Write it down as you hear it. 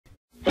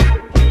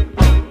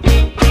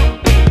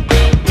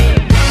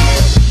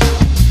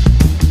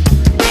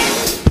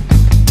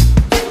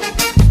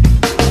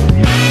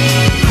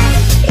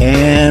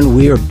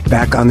you're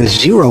back on the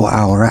Zero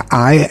Hour.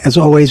 I, as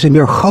always, am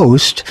your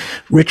host,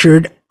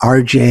 Richard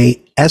RJ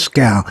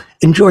Eskow.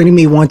 And joining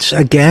me once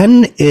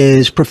again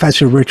is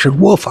Professor Richard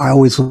Wolff. I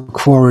always look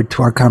forward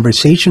to our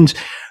conversations.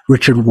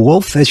 Richard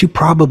Wolff, as you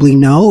probably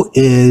know,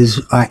 is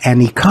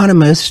an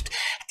economist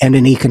and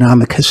an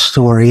economic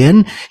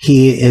historian.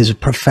 He is a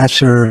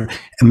professor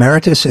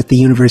emeritus at the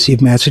University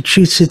of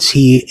Massachusetts.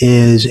 He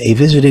is a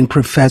visiting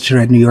professor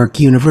at New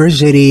York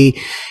University.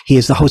 He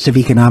is the host of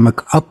Economic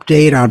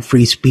Update on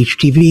Free Speech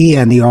TV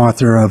and the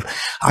author of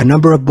a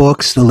number of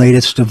books, the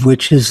latest of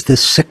which is The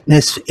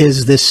Sickness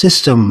is the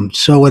System.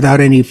 So without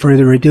any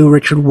further ado,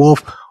 Richard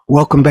Wolff,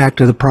 welcome back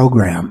to the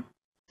program.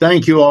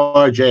 Thank you,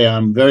 RJ.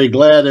 I'm very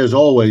glad, as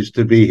always,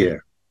 to be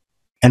here.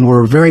 And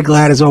we're very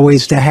glad, as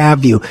always, to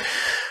have you.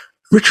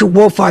 Richard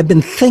Wolff, I've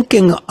been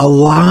thinking a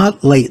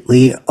lot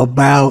lately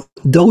about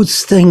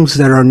those things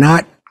that are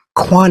not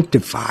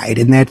quantified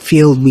in that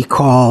field we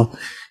call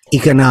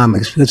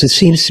economics, because it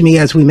seems to me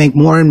as we make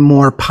more and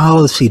more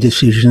policy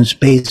decisions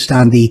based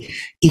on the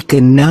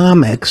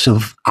economics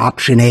of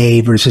option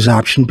A versus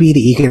option B,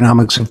 the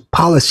economics of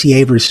policy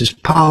A versus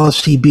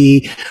policy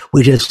B.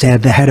 We just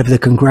had the head of the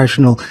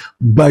Congressional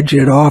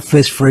Budget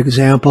Office, for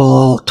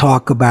example,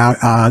 talk about,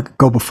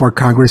 go before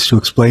Congress to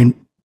explain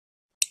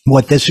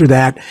what this or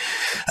that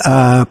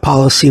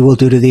policy will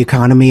do to the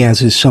economy,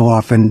 as is so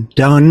often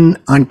done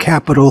on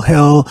Capitol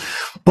Hill.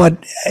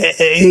 But,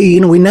 we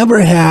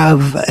never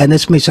have, and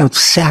this may sound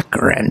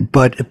saccharine,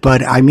 but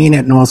I mean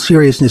it in all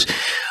seriousness,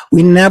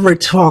 we never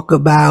talk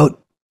about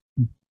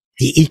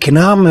the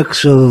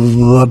economics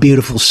of a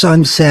beautiful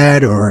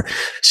sunset or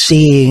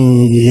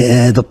seeing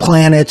the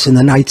planets in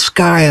the night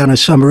sky on a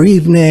summer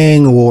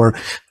evening, or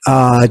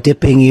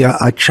dipping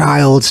a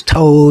child's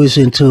toes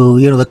into,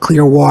 the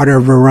clear water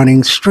of a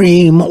running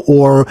stream,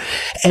 or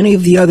any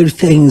of the other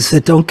things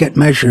that don't get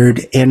measured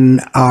in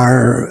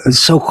our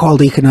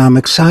so-called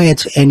economic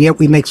science. And yet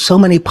we make so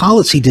many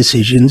policy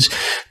decisions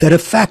that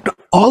affect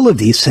all of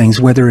these things,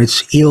 whether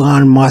it's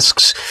Elon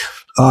Musk's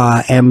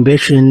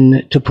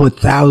ambition to put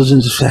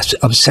thousands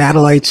of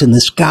satellites in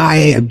the sky,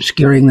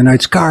 obscuring the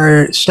night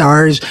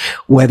stars,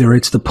 whether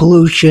it's the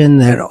pollution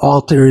that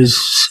alters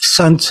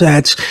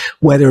sunsets,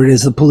 whether it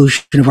is the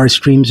pollution of our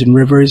streams and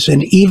rivers,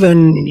 and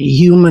even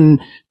human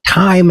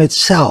time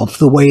itself,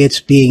 the way it's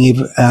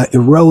being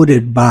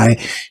eroded by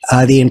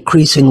the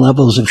increasing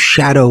levels of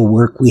shadow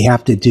work we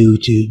have to do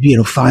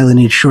to, file an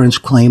insurance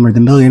claim, or the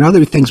million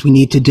other things we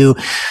need to do.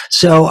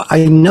 So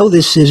I know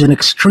this is an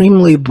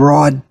extremely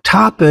broad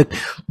topic,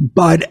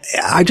 but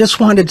I just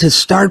wanted to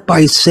start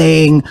by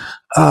saying,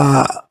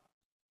 I'm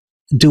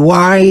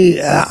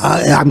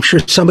sure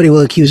somebody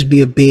will accuse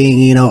me of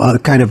being, a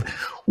kind of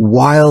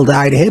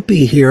wild-eyed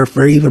hippie here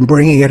for even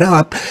bringing it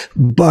up,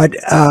 but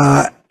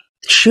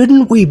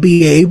shouldn't we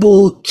be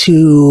able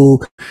to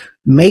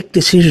make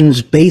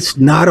decisions based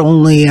not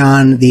only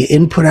on the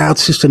input-out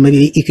system of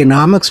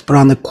economics, but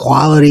on the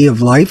quality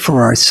of life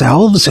for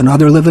ourselves and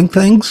other living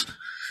things?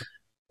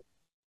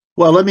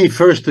 Well, let me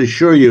first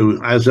assure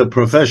you, as a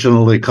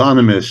professional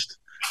economist,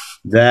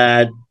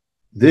 that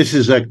this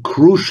is a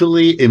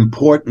crucially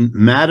important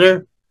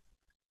matter.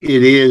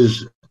 It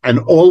is, and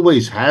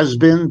always has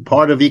been,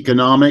 part of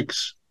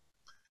economics.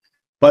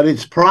 But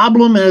its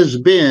problem has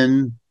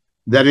been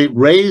that it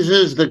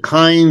raises the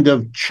kind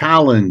of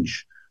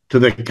challenge to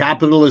the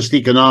capitalist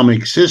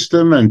economic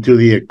system and to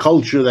the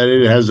culture that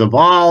it has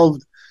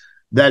evolved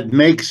that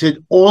makes it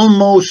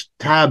almost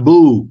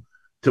taboo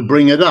to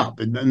bring it up.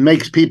 It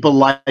makes people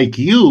like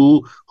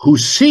you who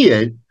see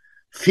it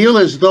feel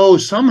as though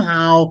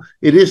somehow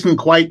it isn't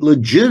quite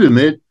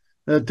legitimate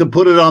to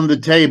put it on the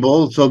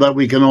table so that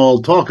we can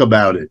all talk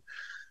about it.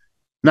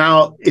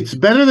 Now, it's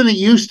better than it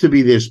used to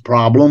be, this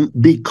problem,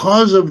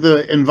 because of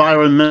the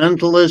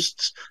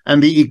environmentalists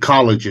and the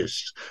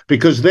ecologists,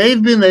 because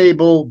they've been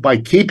able, by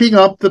keeping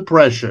up the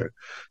pressure,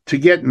 to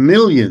get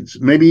millions,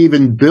 maybe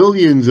even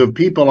billions of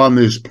people on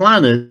this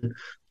planet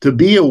to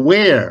be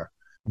aware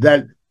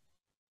that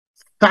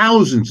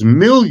thousands,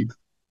 millions,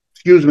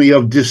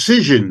 of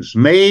decisions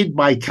made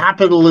by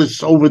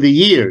capitalists over the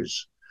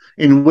years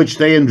in which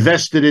they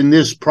invested in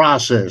this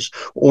process,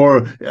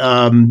 or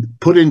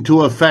put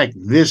into effect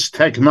this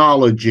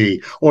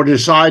technology, or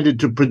decided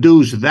to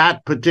produce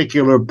that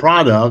particular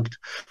product,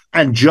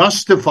 and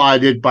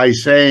justified it by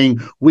saying,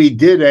 we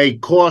did a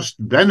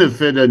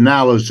cost-benefit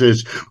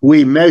analysis.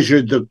 We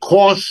measured the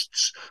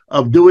costs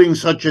of doing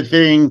such a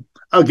thing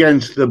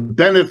against the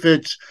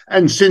benefits,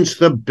 and since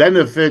the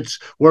benefits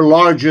were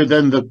larger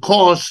than the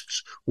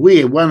costs,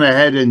 we went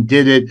ahead and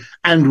did it,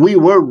 and we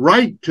were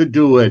right to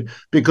do it,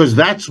 because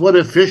that's what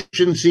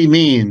efficiency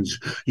means.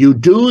 You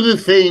do the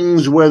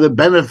things where the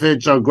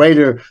benefits are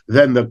greater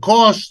than the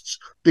costs,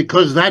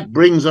 because that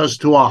brings us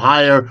to a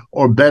higher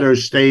or better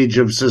stage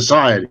of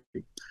society.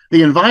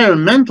 The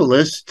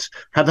environmentalists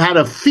have had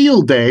a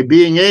field day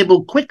being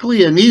able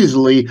quickly and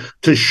easily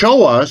to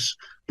show us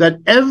that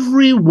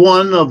every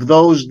one of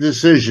those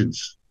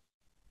decisions,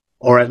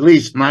 or at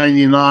least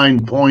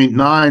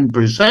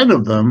 99.9%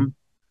 of them,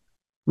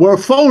 were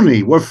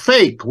phony, were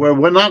fake,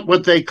 were not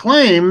what they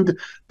claimed,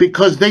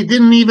 because they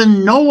didn't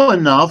even know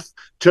enough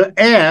to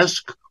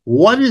ask,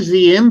 what is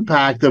the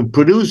impact of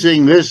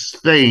producing this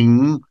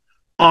thing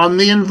on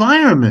the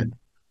environment,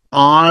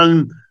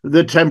 on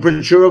the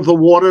temperature of the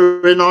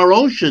water in our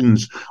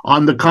oceans,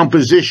 on the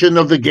composition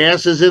of the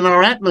gases in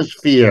our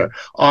atmosphere,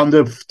 on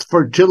the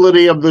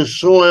fertility of the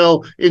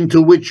soil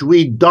into which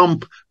we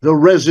dump the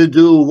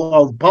residue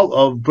of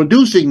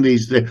producing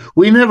these things.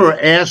 We never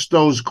asked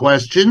those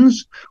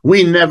questions.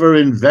 We never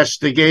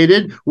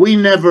investigated. We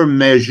never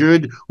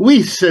measured.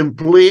 We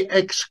simply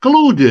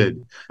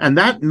excluded. And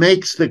that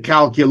makes the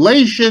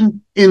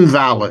calculation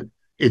invalid.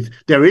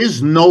 There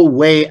is no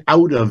way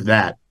out of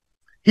that.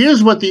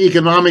 Here's what the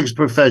economics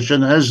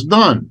profession has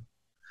done.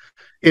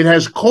 It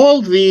has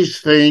called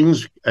these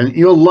things, and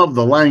you'll love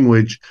the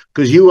language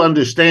because you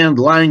understand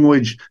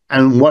language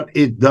and what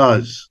it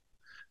does.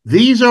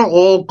 These are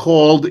all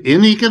called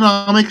in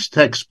economics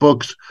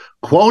textbooks,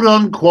 quote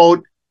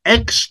unquote,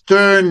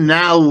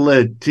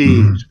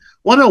 externalities.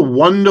 What a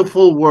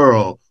wonderful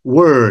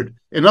word.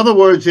 In other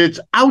words,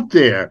 it's out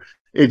there.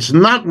 It's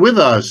not with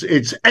us.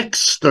 It's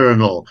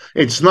external.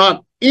 It's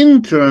not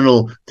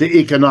internal to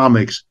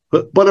economics.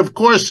 But of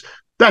course,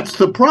 that's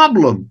the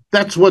problem.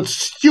 That's what's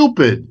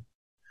stupid.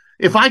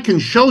 If I can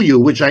show you,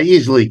 which I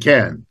easily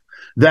can,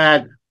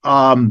 that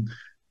adding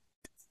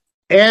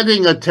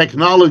a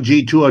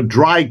technology to a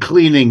dry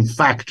cleaning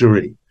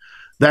factory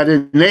that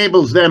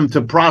enables them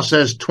to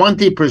process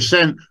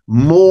 20%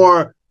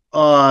 more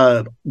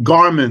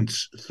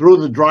garments through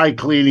the dry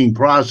cleaning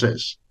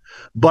process,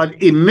 but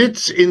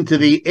emits into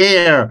the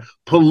air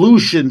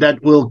pollution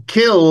that will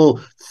kill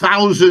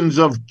thousands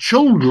of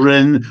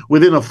children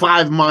within a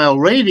 5-mile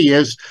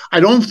radius, I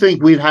don't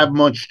think we'd have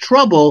much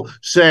trouble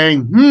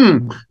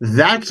saying,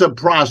 that's a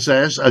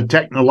process, a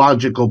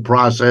technological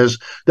process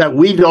that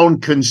we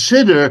don't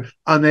consider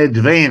an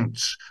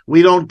advance.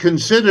 We don't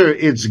consider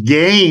its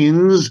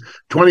gains,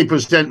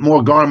 20%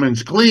 more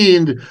garments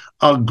cleaned,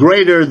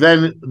 greater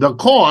than the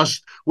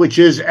cost, which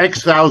is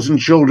X thousand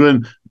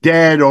children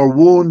dead or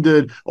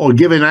wounded or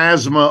given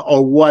asthma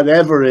or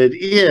whatever it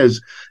is.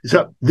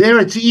 So there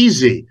it's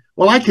easy.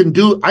 Well, I can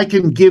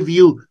give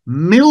you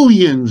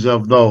millions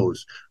of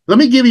those. Let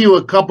me give you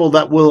a couple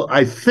that will,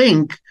 I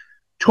think,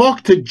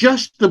 talk to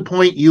just the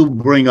point you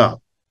bring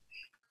up.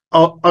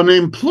 An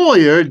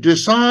employer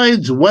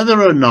decides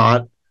whether or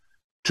not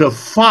to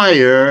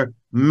fire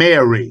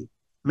Mary.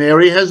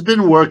 Mary has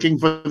been working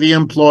for the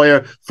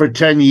employer for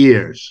 10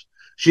 years.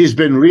 She's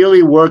been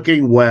really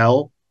working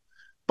well,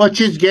 but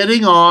she's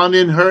getting on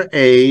in her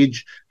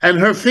age, and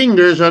her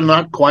fingers are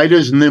not quite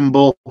as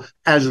nimble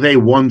as they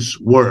once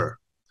were.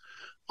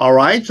 All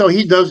right, so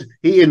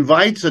he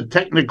invites a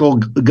technical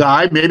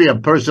guy, maybe a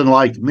person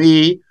like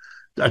me,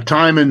 a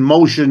time and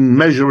motion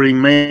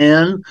measuring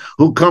man,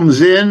 who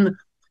comes in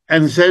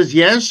and says,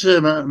 yes,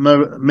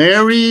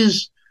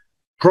 Mary's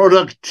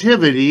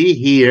productivity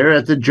here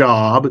at the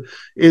job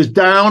is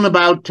down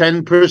about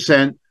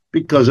 10%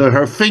 because of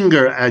her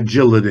finger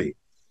agility.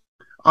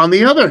 On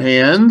the other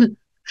hand,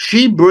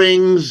 she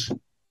brings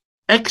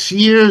X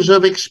years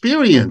of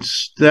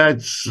experience.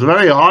 That's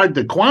very hard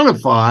to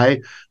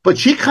quantify, but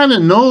she kind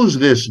of knows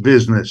this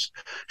business.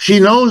 She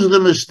knows the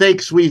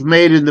mistakes we've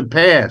made in the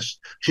past.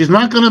 She's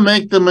not going to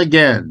make them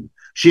again.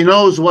 She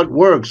knows what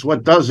works,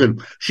 what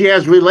doesn't. She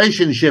has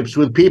relationships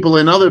with people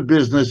in other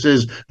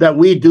businesses that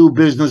we do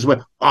business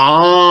with,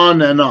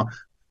 on and on.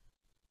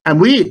 And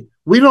we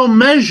don't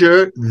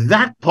measure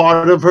that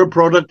part of her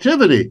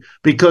productivity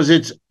because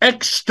it's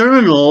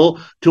external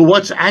to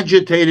what's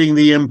agitating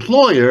the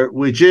employer,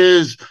 which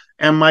is,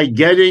 am I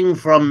getting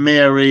from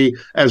Mary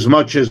as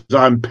much as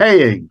I'm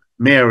paying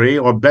Mary?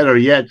 Or better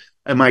yet,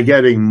 am I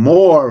getting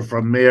more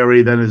from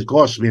Mary than it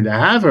costs me to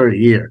have her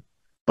here?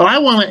 But I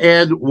want to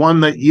add one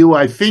that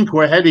I think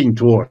we're heading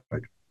toward.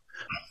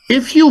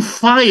 If you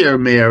fire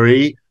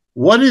Mary,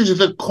 what is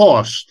the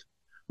cost?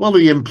 Well,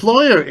 the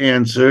employer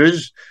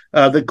answers,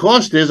 the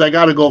cost is I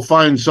got to go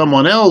find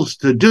someone else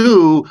to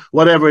do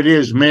whatever it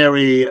is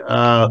Mary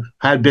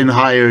had been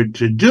hired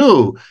to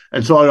do.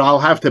 And so I'll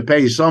have to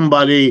pay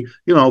somebody,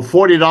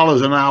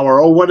 $40 an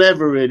hour or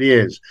whatever it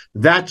is.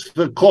 That's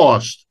the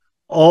cost.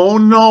 Oh,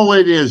 no,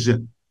 it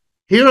isn't.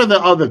 Here are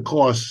the other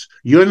costs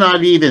you're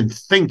not even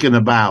thinking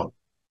about,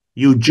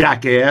 you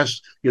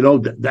jackass,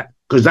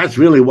 because that's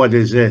really what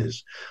this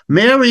is.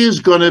 Mary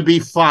is going to be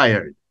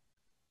fired.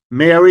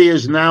 Mary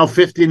is now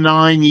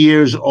 59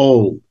 years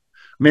old.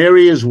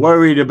 Mary is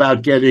worried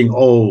about getting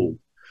old.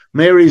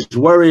 Mary's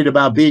worried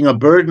about being a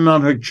burden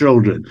on her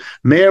children.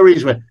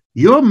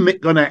 You're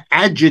going to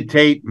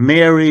agitate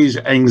Mary's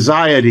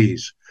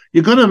anxieties.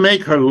 You're going to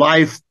make her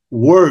life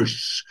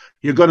worse.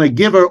 You're going to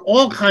give her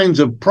all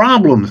kinds of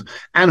problems,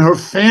 and her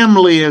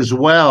family as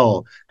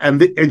well.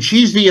 And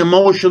she's the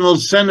emotional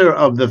center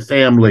of the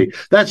family.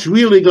 That's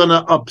really going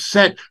to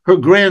upset her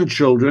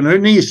grandchildren, her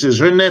nieces,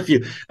 her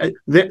nephew.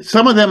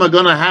 Some of them are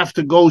going to have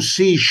to go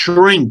see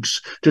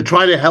shrinks to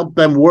try to help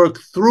them work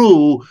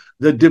through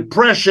the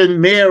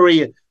depression.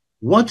 Mary,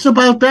 what's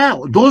about that?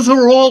 Those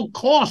are all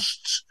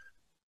costs.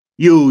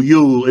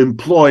 you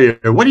employer.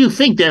 What do you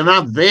think? They're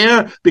not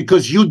there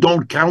because you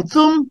don't count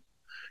them?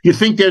 You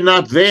think they're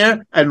not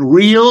there and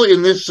real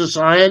in this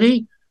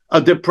society? A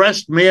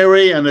depressed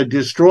Mary and a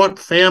distraught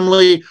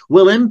family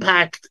will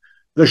impact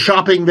the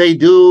shopping they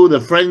do, the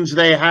friends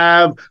they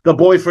have, the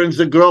boyfriends,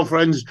 the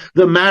girlfriends,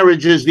 the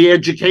marriages, the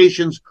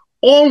educations,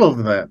 all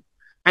of them.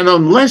 And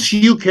unless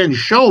you can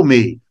show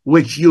me,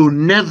 which you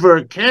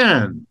never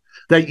can,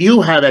 that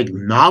you have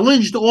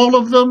acknowledged all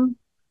of them,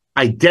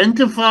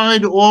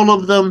 identified all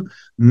of them,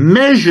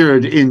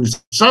 measured in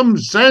some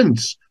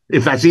sense,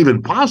 if that's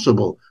even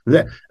possible,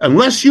 that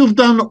unless you've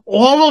done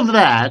all of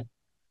that,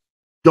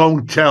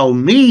 don't tell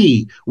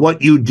me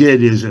what you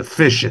did is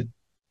efficient.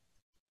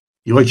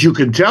 What you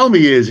can tell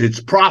me is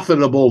it's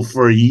profitable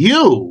for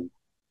you.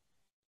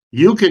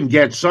 You can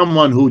get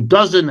someone who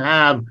doesn't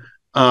have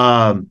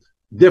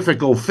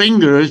difficult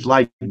fingers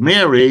like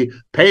Mary,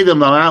 pay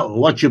them out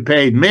what you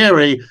paid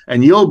Mary,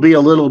 and you'll be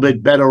a little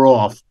bit better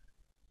off.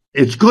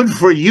 It's good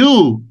for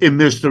you,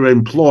 Mr.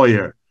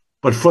 Employer,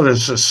 but for the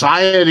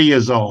society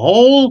as a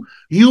whole,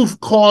 you've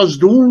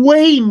caused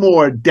way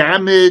more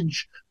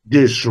damage,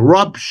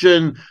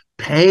 disruption,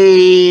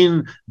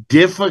 pain,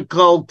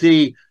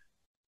 difficulty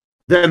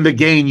than the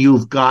gain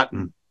you've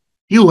gotten.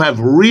 You have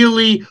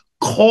really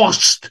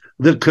cost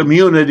the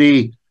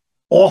community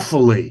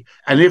awfully.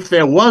 And if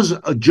there was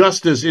a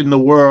justice in the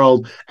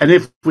world, and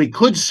if we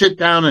could sit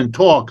down and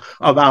talk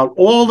about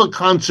all the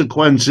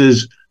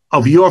consequences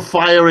of your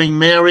firing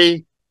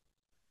Mary,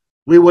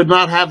 we would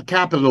not have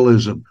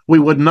capitalism. We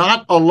would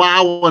not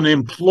allow an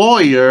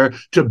employer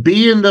to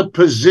be in the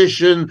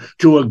position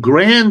to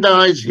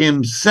aggrandize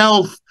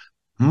himself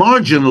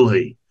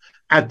marginally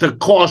at the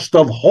cost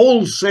of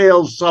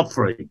wholesale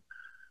suffering.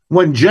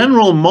 When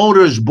General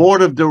Motors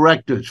Board of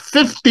Directors,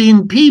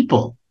 15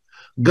 people,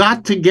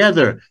 got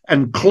together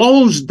and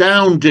closed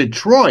down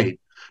Detroit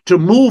to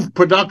move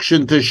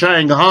production to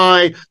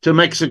Shanghai, to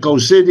Mexico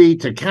City,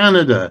 to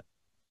Canada,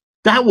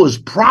 that was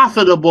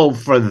profitable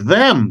for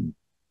them.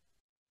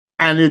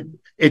 And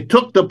it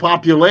took the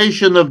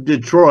population of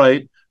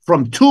Detroit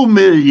from 2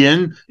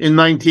 million in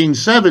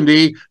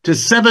 1970 to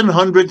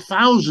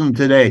 700,000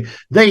 today.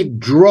 They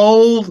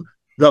drove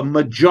the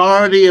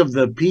majority of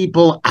the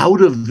people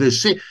out of the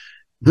city.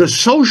 The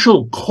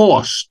social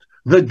cost,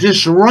 the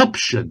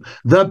disruption,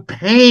 the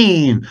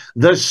pain,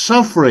 the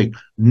suffering,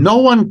 no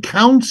one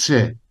counts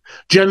it.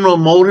 General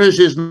Motors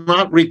is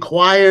not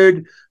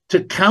required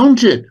to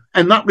count it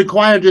and not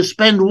required to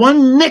spend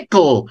one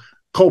nickel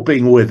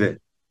coping with it.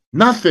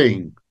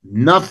 Nothing.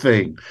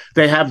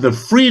 They have the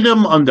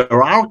freedom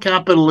under our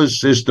capitalist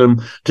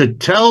system to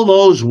tell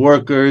those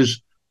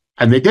workers,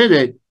 and they did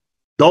it,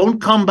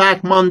 don't come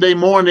back Monday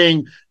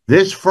morning.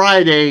 This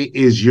Friday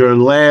is your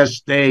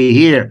last day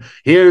here.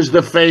 Here's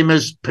the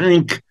famous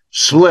pink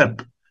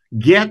slip.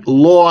 Get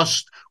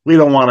lost. We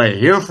don't want to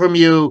hear from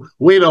you.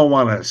 We don't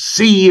want to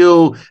see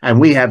you. And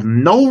we have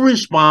no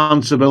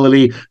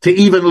responsibility to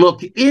even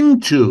look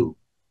into.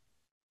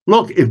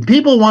 Look, if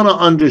people want to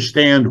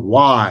understand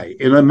why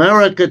in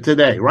America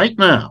today, right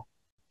now,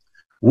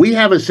 we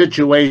have a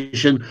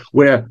situation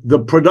where the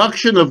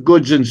production of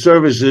goods and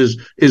services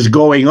is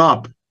going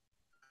up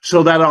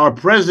so that our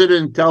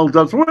president tells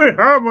us we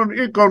have an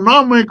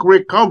economic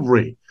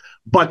recovery.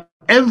 But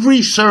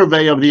every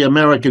survey of the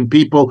American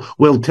people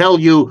will tell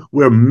you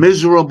we're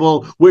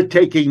miserable. We're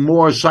taking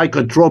more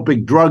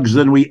psychotropic drugs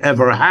than we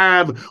ever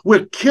have.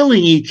 We're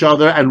killing each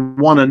other and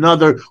one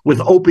another with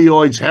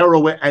opioids,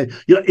 heroin. And,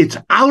 it's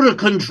out of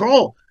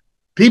control.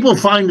 People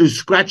find to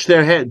scratch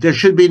their head. There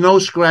should be no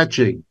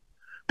scratching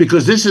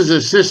because this is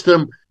a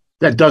system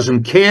that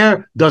doesn't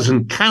care,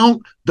 doesn't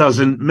count,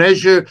 doesn't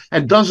measure,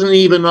 and doesn't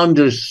even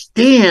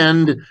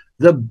understand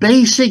the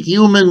basic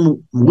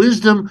human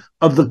wisdom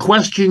of the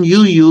question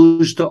you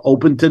used to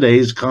open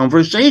today's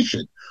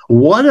conversation.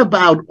 What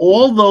about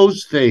all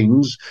those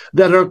things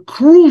that are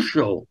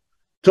crucial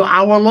to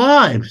our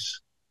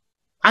lives?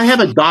 I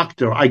have a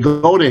doctor. I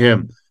go to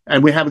him,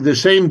 and we have the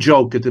same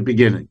joke at the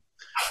beginning.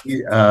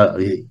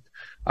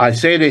 I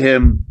say to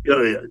him,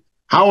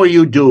 how are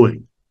you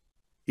doing?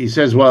 He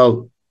says,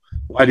 well,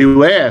 why do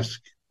you ask?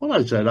 Well,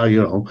 I said,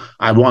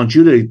 I want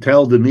you to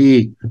tell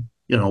me,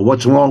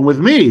 what's wrong with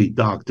me,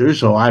 doctor?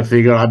 So I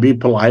figure I'd be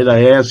polite.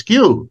 I ask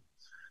you.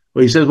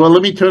 Well, he says, well,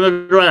 let me turn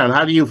it around.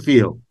 How do you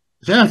feel?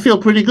 I said, I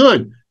feel pretty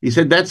good. He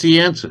said, that's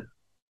the answer.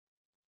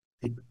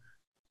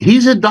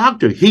 He's a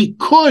doctor. He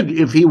could,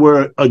 if he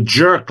were a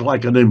jerk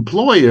like an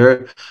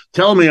employer,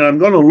 tell me I'm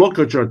going to look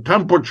at your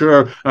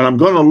temperature and I'm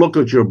going to look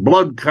at your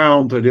blood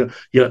count and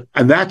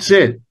that's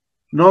it.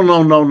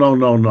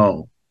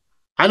 No.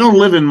 I don't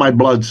live in my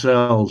blood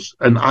cells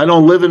and I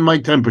don't live in my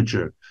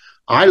temperature.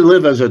 I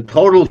live as a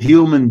total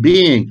human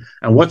being,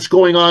 and what's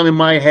going on in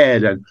my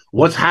head and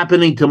what's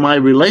happening to my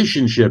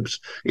relationships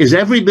is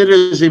every bit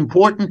as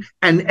important,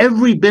 and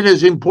every bit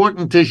as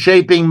important to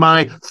shaping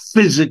my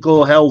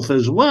physical health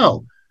as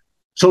well.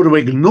 So to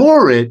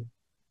ignore it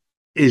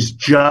is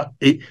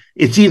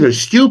it's either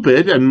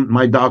stupid, and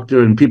my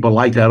doctor and people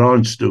like that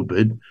aren't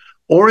stupid,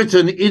 or it's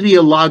an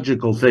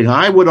ideological thing.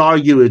 I would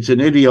argue it's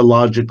an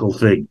ideological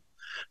thing.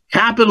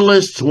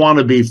 Capitalists want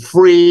to be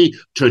free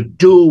to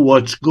do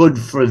what's good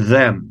for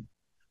them,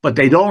 but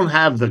they don't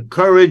have the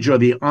courage or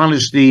the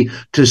honesty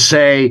to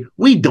say,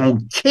 we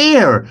don't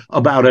care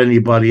about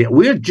anybody.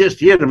 We're just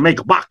here to make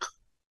a buck.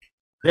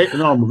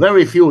 No,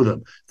 very few of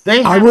them.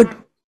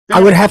 I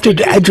would have to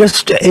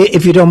just,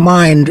 if you don't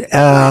mind,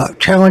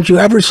 challenge you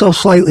ever so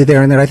slightly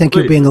there, and that I think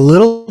you're being a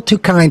little too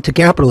kind to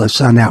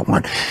capitalists on that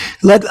one.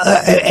 But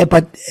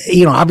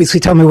obviously,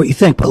 tell me what you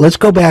think. But let's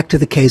go back to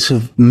the case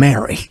of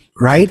Mary,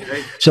 right?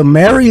 Okay. So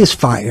Mary is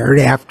fired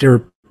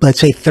after, let's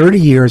say, 30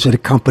 years at a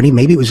company.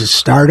 Maybe it was a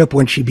startup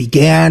when she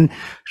began.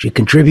 She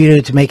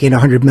contributed to making a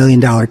 $100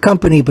 million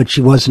company, but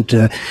she wasn't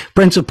a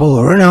principal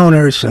or an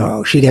owner,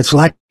 so she gets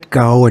let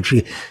go, and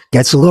she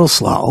gets a little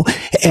slow.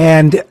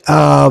 And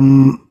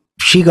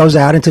she goes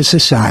out into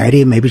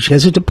society. Maybe she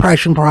has a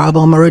depression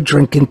problem or a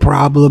drinking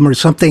problem or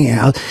something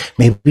else.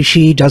 Maybe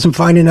she doesn't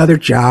find another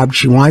job.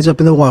 She winds up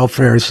in the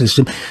welfare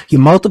system. You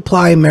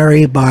multiply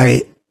Mary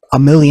by a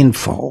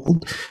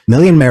millionfold,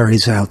 million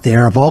Marys out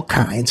there of all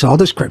kinds, all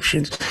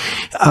descriptions.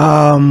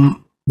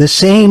 The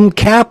same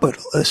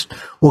capitalist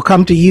will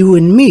come to you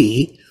and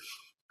me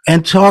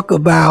and talk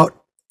about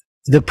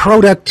the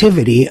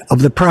productivity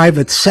of the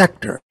private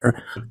sector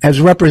as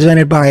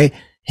represented by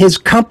his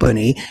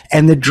company,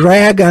 and the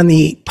drag on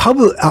the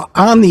public,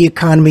 on the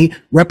economy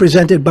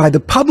represented by the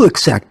public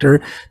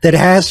sector that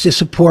has to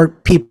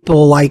support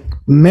people like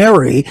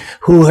Mary,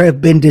 who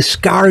have been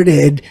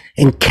discarded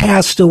and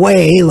cast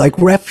away like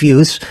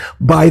refuse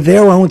by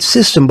their own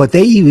system. But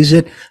they use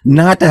it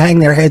not to hang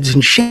their heads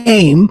in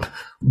shame,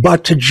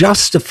 but to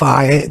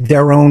justify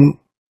their own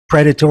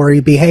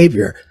predatory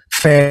behavior.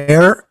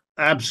 Fair?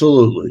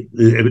 Absolutely.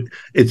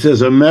 It's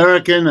as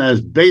American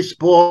as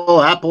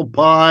baseball, apple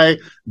pie,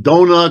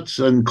 donuts,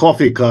 and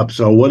coffee cups,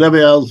 or whatever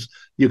else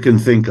you can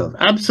think of.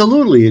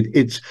 Absolutely.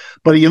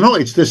 But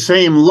it's the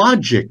same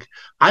logic.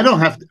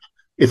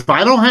 If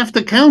I don't have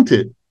to count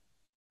it,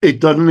 it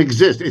doesn't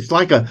exist. It's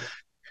like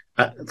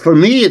for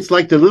me, it's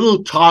like the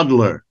little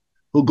toddler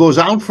who goes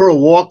out for a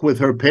walk with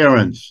her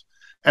parents,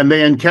 and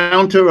they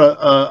encounter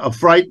a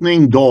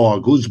frightening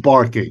dog who's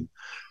barking.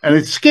 And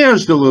it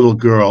scares the little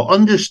girl,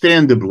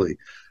 understandably.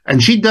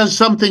 And she does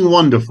something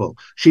wonderful.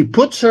 She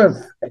puts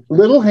her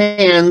little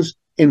hands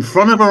in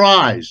front of her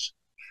eyes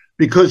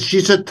because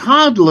she's a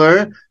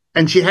toddler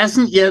and she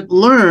hasn't yet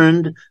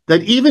learned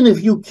that even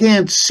if you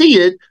can't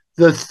see it,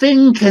 the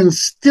thing can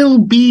still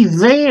be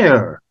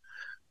there.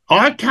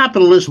 Our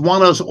capitalists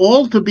want us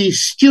all to be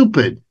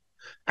stupid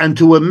and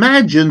to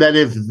imagine that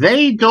if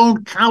they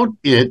don't count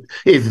it,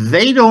 if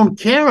they don't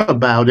care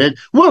about it,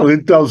 well,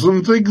 it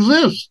doesn't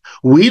exist.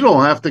 We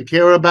don't have to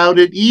care about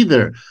it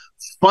either.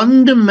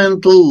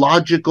 Fundamental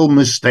logical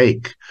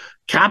mistake.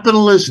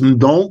 Capitalists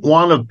don't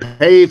want to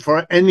pay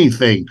for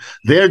anything.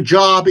 Their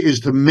job is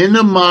to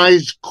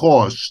minimize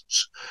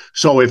costs.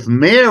 So if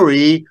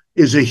Mary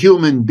is a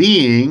human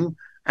being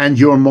and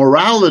your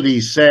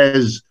morality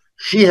says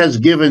she has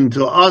given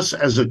to us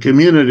as a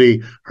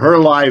community her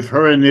life,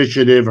 her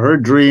initiative, her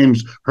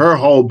dreams, her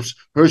hopes,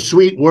 her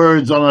sweet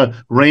words on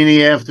a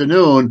rainy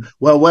afternoon.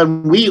 Well,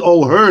 when we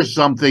owe her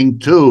something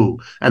too,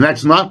 and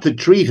that's not to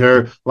treat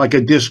her like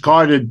a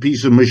discarded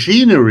piece of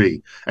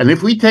machinery. And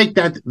if we take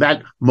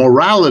that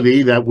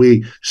morality that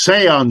we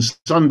say on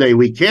Sunday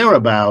we care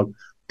about,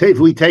 if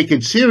we take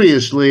it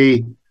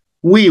seriously,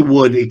 we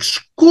would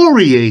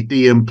excoriate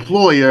the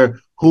employer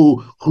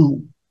who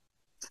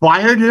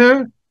fired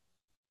her,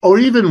 or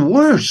even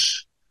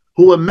worse,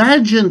 who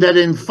imagined that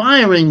in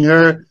firing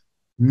her,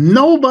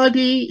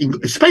 nobody,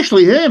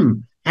 especially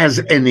him,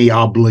 has any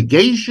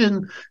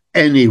obligation,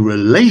 any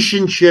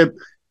relationship,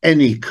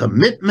 any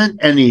commitment,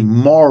 any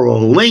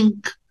moral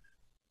link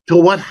to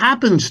what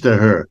happens to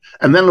her.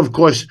 And then, of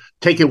course,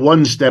 take it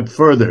one step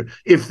further.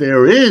 If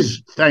there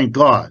is, thank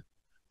God,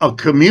 a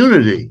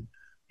community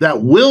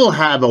that will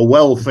have a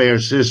welfare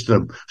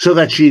system so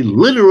that she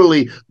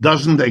literally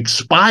doesn't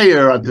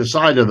expire at the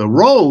side of the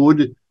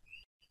road,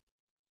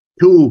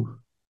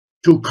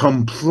 to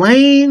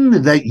complain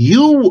that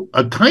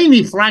a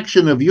tiny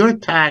fraction of your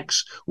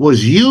tax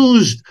was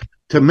used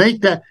to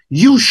make that,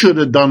 you should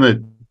have done it,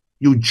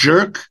 you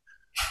jerk,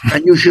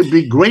 and you should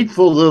be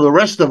grateful to the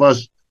rest of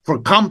us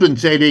for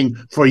compensating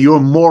for your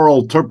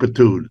moral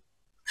turpitude.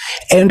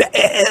 And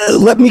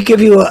let me give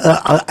you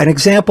an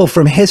example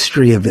from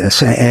history of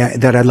this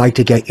that I'd like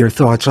to get your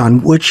thoughts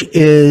on, which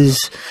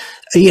is,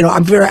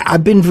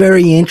 I've been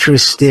very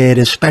interested,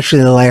 especially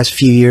in the last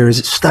few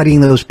years,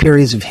 studying those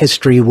periods of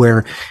history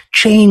where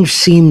change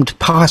seemed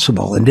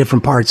possible in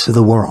different parts of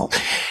the world,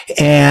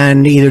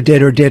 and either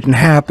did or didn't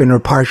happen, or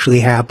partially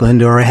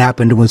happened, or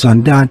happened and was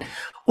undone.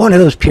 One of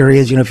those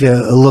periods, if you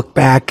look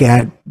back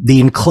at the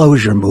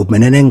enclosure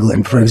movement in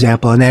England, for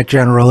example, in that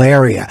general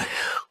area,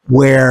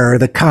 where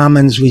the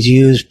commons was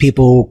used,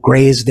 people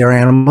grazed their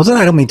animals. And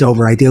I don't mean to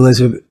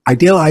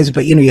idealize it,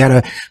 but you had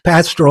a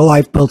pastoral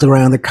life built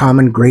around the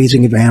common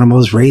grazing of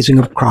animals, raising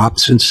of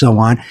crops, and so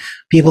on.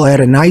 People had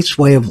a nice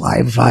way of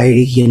life.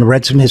 I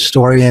read some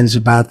historians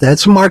about that.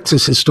 Some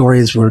Marxist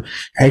historians were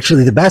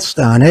actually the best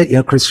on it.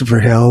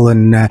 Christopher Hill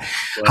and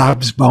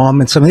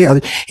Hobsbawm and some of the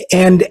others.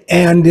 And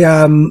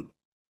then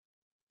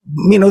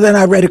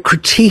I read a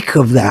critique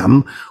of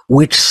them,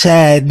 which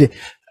said,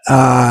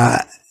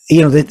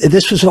 that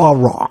this was all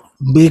wrong,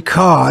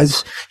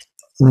 because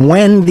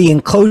when the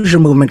enclosure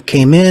movement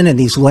came in and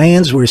these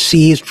lands were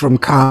seized from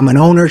common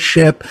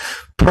ownership,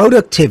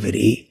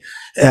 productivity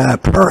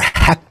per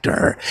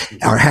hectare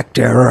or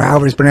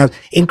however it's pronounced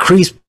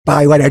increased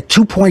by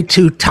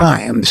 2.2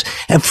 times.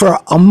 And for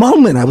a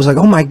moment, I was like,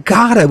 oh my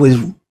God, I was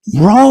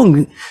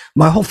wrong.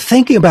 My whole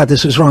thinking about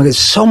this was wrong.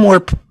 It's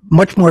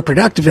much more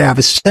productive to have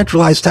a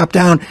centralized top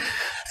down.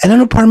 And then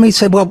a part of me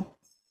said, well,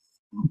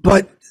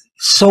 but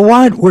so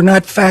what? We're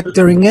not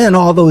factoring in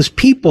all those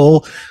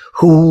people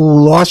who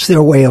lost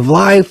their way of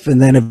life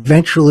and then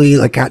eventually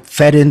got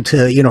fed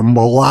into,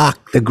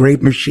 Moloch, the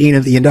great machine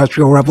of the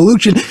Industrial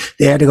Revolution.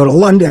 They had to go to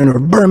London or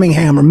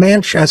Birmingham or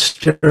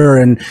Manchester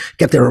and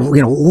get their,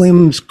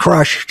 limbs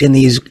crushed in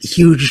these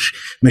huge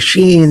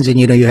machines. And,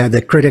 you had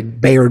the critic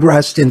Bayard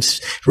Ruskin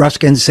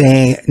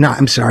saying,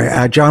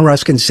 John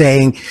Ruskin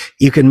saying,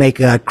 you can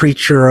make a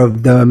creature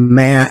of the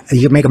man,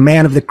 you can make a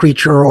man of the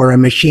creature or a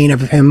machine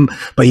of him,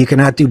 but you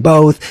cannot do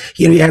both.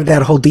 You have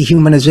that whole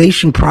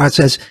dehumanization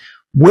process.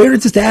 Where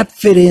does that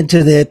fit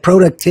into the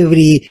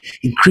productivity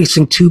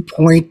increasing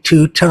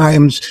 2.2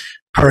 times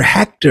per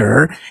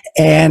hectare?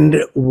 And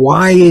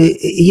why,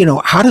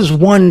 how does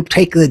one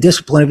take the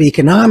discipline of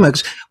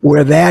economics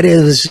where that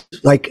is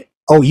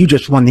oh, you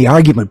just won the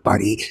argument,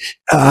 buddy,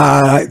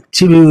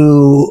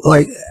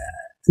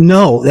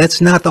 no, that's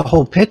not the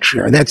whole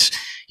picture.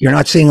 You're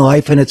not seeing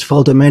life in its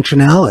full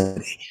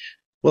dimensionality.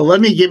 Well,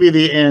 let me give you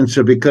the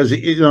answer, because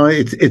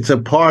it's a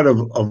part of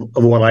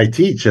what I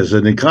teach as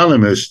an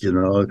economist.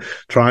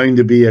 Trying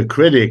to be a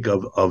critic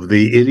of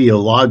the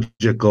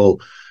ideological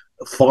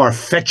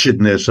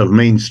far-fetchedness of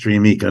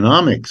mainstream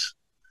economics.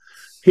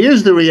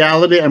 Here's the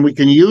reality, and we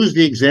can use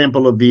the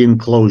example of the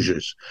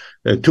enclosures.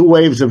 There are two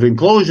waves of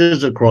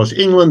enclosures across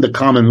England. The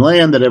common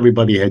land that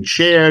everybody had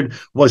shared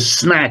was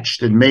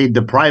snatched and made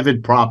the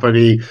private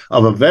property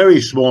of a very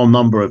small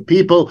number of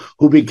people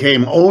who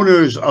became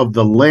owners of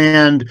the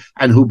land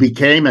and who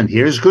became, and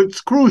here's what's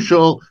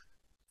crucial,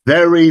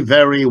 very,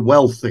 very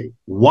wealthy.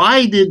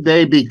 Why did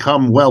they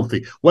become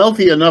wealthy?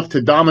 Wealthy enough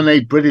to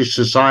dominate British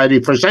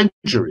society for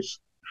centuries,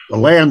 the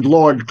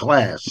landlord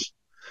class.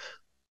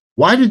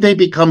 Why did they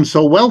become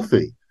so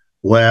wealthy?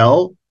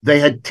 Well, they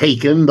had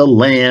taken the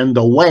land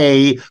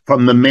away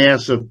from the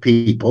mass of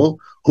people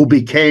who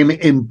became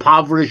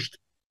impoverished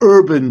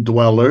urban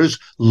dwellers,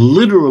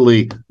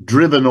 literally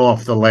driven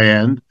off the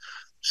land.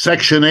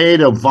 Section 8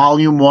 of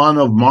Volume 1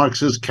 of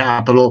Marx's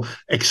Capital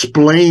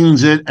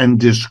explains it and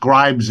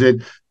describes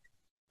it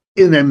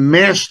in a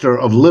master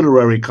of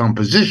literary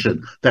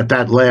composition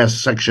that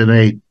last Section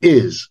 8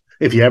 is,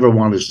 if you ever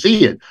want to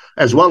see it,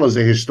 as well as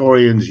the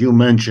historians you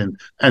mentioned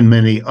and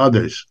many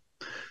others.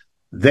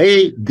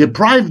 They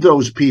deprived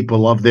those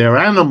people of their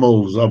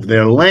animals, of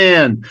their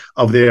land,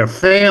 of their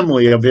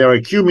family, of their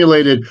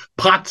accumulated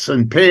pots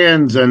and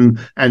pans and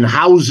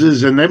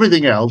houses and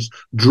everything else,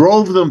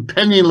 drove them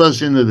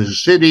penniless into the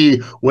city,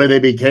 where they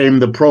became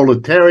the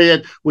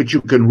proletariat, which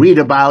you can read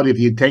about if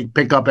you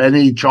pick up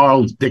any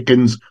Charles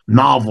Dickens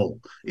novel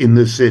in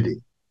the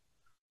city.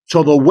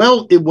 So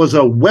it was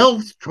a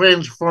wealth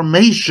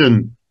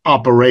transformation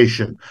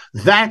operation.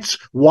 That's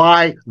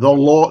why the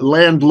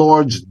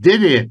landlords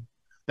did it.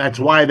 That's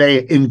why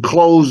they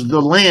enclosed the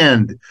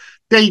land.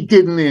 They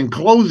didn't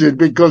enclose it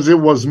because it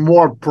was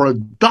more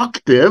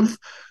productive.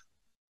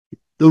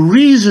 The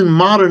reason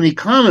modern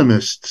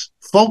economists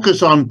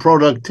focus on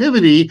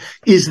productivity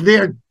is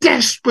they're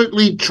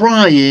desperately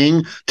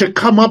trying to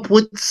come up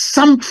with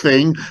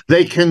something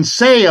they can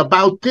say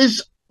about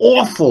this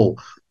awful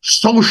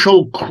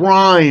social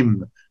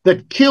crime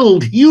that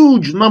killed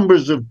huge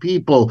numbers of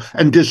people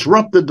and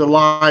disrupted the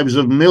lives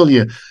of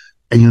millions.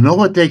 And you know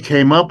what they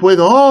came up with?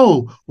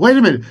 Oh, wait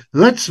a minute.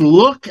 Let's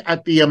look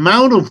at the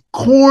amount of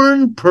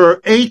corn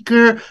per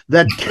acre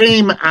that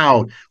came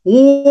out.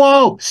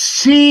 Whoa,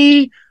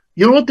 see?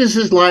 You know what this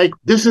is like?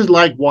 This is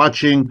like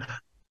watching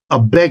a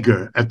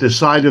beggar at the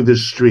side of the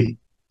street,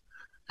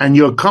 and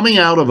you're coming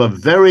out of a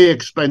very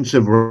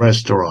expensive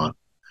restaurant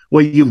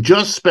where you've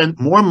just spent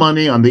more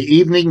money on the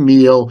evening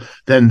meal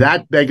than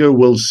that beggar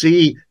will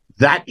see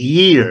that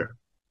year.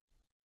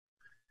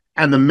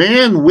 And the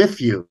man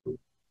with you,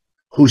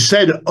 who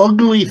said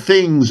ugly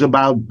things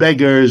about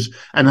beggars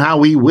and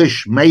how he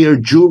wished Mayor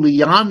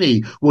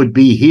Giuliani would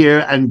be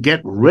here and get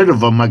rid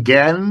of them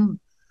again,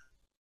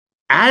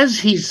 as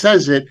he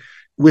says it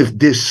with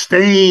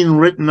disdain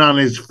written on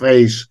his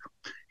face,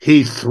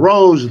 he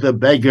throws the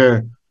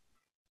beggar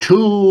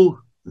 2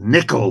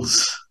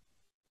 nickels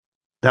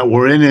that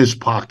were in his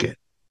pocket.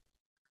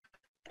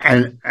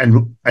 And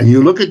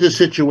you look at the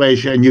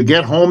situation and you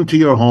get home to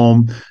your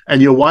home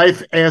and your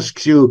wife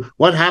asks you,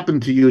 what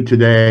happened to you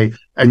today?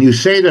 And you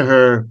say to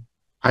her,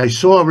 I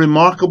saw a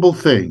remarkable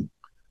thing.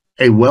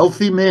 A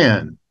wealthy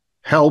man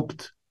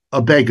helped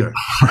a beggar.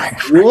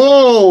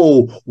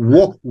 Whoa,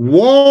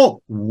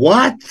 whoa,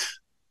 what?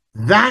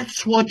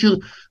 That's what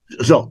you,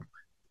 so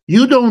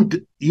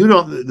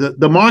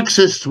the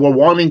Marxists were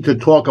wanting to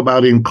talk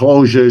about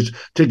enclosures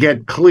to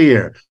get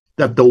clear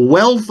that the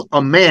wealth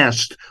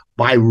amassed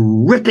by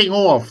ripping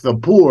off the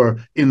poor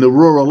in the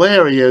rural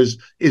areas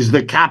is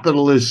the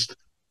capitalist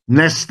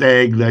nest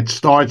egg that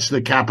starts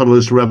the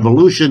capitalist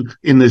revolution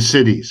in the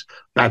cities.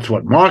 That's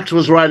what Marx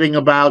was writing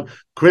about,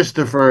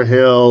 Christopher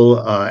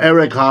Hill,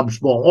 Eric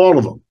Hobsbawm, all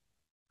of them.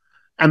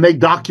 And they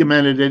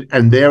documented it,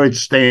 and there it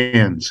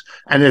stands,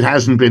 and it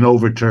hasn't been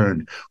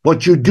overturned.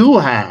 What you do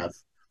have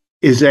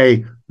is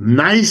a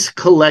nice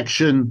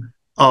collection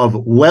of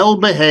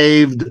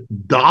well-behaved,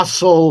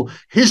 docile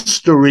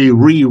history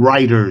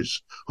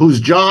rewriters whose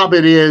job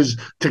it is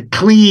to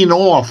clean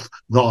off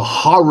the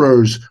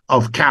horrors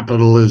of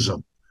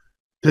capitalism,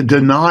 to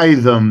deny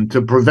them,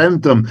 to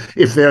prevent them.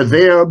 If they're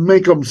there,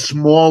 make them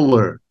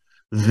smaller.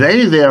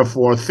 They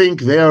therefore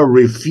think they're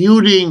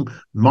refuting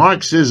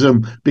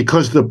Marxism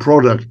because the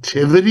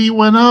productivity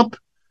went up.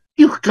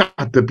 You've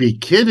got to be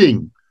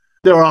kidding.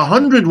 There are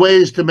 100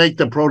 ways to make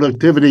the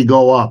productivity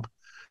go up.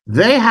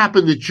 They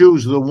happen to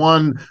choose the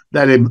one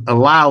that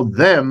allowed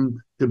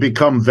them to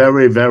become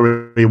very,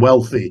 very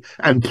wealthy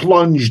and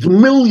plunged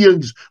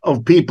millions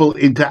of people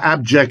into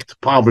abject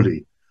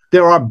poverty.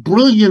 There are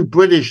brilliant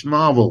British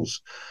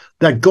novels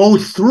that go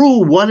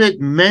through what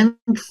it meant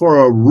for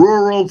a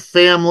rural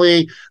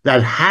family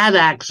that had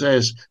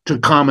access to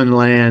common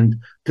land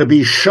to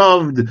be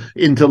shoved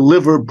into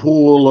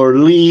Liverpool or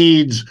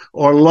Leeds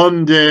or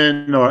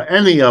London or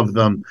any of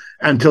them,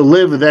 and to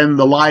live then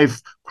the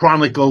life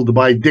chronicled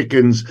by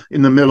Dickens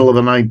in the middle of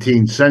the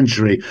 19th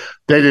century.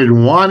 They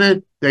didn't want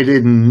it. They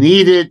didn't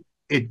need it.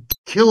 It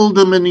killed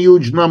them in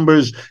huge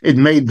numbers. It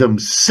made them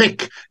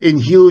sick in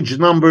huge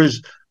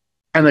numbers.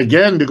 And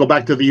again, to go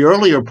back to the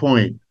earlier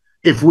point,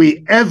 if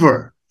we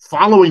ever,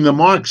 following the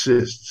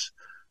Marxists,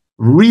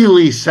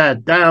 really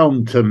sat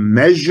down to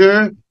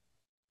measure,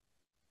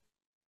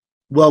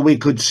 well, we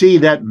could see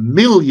that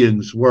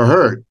millions were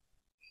hurt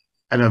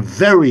and a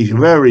very,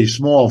 very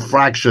small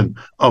fraction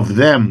of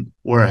them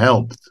were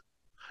helped.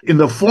 In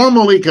the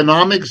formal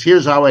economics,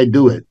 here's how I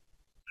do it.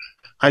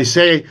 I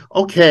say,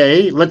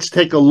 okay, let's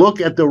take a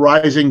look at the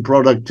rising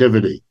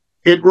productivity.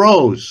 It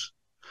rose.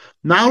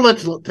 Now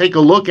let's take a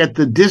look at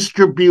the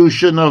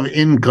distribution of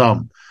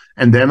income.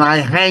 And then I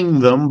hang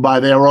them by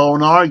their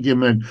own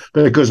argument,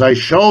 because I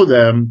show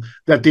them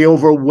that the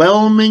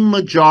overwhelming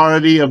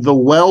majority of the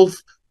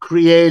wealth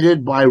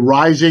created by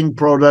rising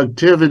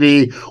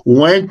productivity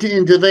went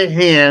into the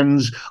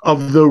hands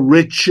of the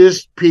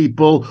richest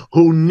people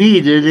who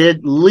needed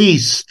it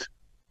least.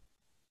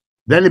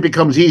 Then it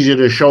becomes easier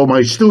to show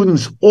my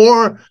students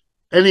or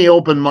any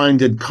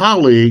open-minded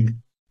colleague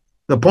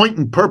the point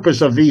and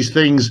purpose of these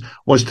things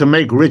was to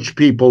make rich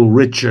people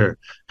richer,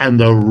 and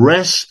the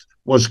rest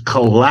was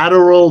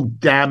collateral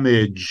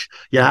damage.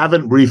 You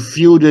haven't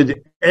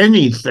refuted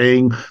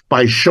anything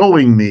by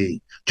showing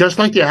me, just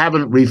like you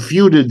haven't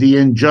refuted the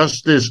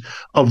injustice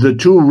of the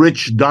two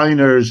rich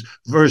diners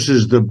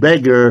versus the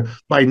beggar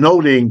by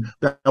noting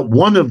that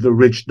one of the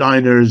rich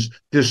diners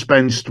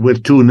dispensed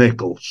with 2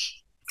 nickels.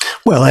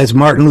 Well, as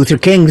Martin Luther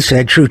King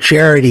said, true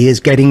charity is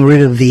getting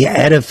rid of the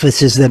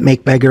edifices that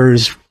make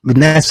beggars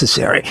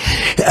necessary.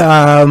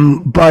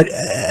 But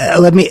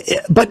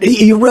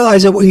you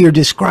realize that what you're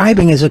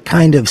describing is a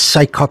kind of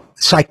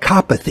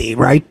psychopathy,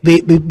 right?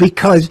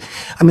 Because,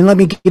 I mean, let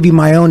me give you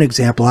my own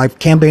example. I've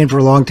campaigned for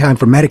a long time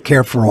for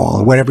Medicare for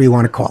all, or whatever you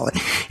want to call it.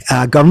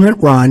 Government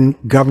run,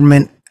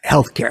 government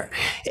healthcare.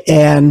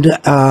 And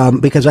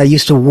because I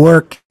used to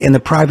work in the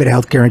private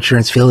healthcare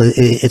insurance field,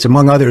 it's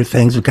among other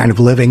things a kind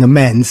of living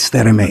amends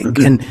that I make.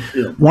 And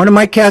one of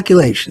my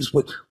calculations,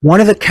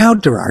 one of the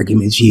counter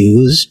arguments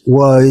used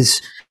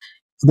was,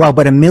 well,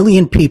 but 1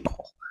 million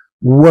people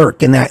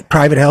work in that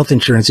private health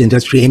insurance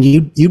industry, and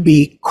you'd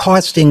be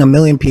costing 1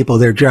 million people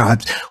their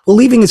jobs. Well,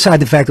 leaving aside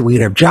the fact that we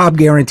could have job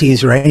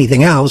guarantees or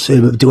anything else,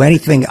 do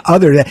anything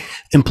other than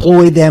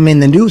employ them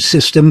in the new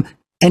system,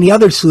 any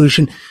other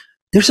solution,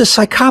 there's a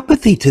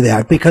psychopathy to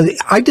that, because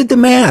I did the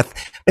math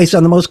based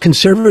on the most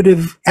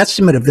conservative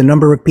estimate of the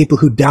number of people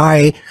who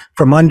die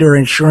from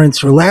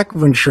underinsurance or lack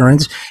of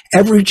insurance.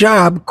 Every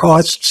job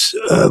costs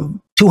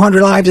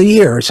 200 lives a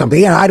year or something.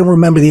 Yeah, I don't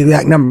remember the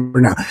exact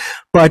number now,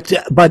 but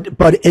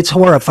it's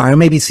horrifying.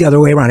 Maybe it's the other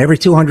way around. Every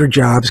 200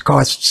 jobs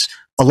costs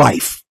a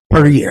life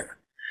per year.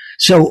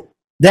 So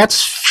that's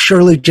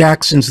Shirley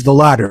Jackson's The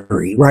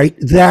Lottery, right?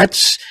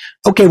 That's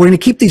okay. We're going to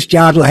keep these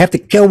jobs. I have to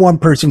kill one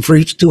person for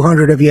each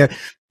 200 of you.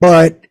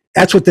 But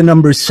that's what the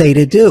numbers say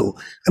to do.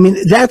 I mean,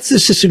 that's the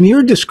system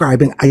you're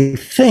describing, I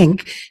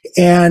think.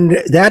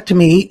 And that to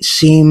me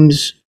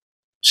seems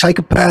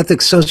psychopathic,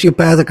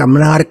 sociopathic. I'm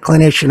not a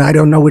clinician. I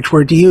don't know which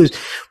word to use,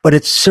 but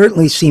it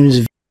certainly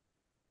seems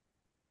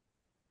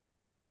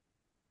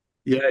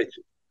Yeah.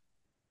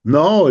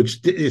 No, it's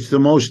the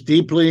most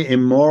deeply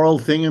immoral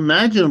thing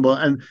imaginable.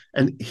 And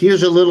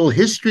here's a little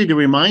history to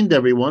remind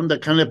everyone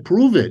that kind of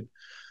prove it.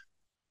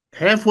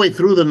 Halfway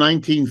through the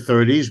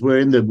 1930s, we're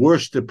in the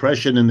worst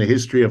depression in the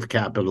history of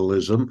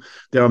capitalism.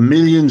 There are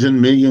millions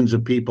and millions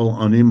of people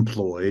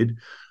unemployed.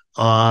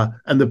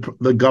 And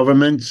the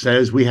government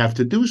says we have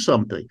to do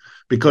something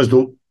because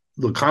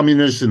the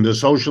communists and the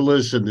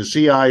socialists and the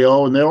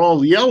CIO, and they're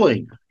all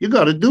yelling, you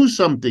got to do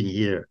something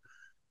here.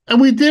 And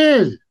we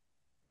did.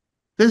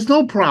 There's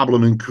no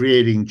problem in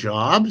creating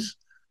jobs.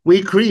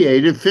 We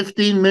created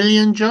 15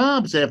 million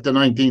jobs after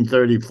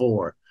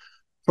 1934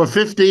 for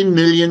 15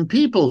 million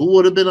people who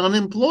would have been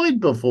unemployed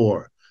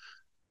before.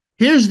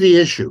 Here's the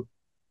issue.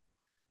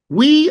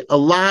 We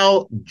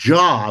allow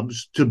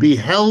jobs to be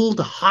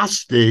held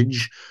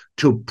hostage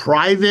to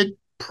private,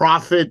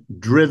 profit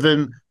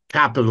driven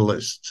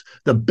capitalists.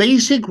 The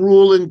basic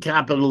rule in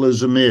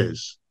capitalism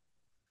is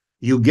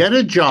you get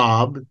a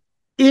job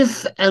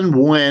if and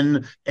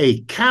when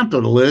a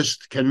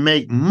capitalist can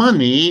make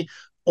money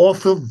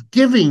off of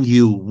giving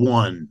you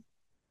one.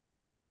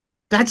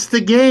 That's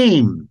the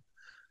game.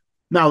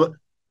 Now,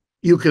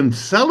 you can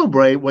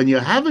celebrate when you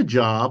have a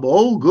job.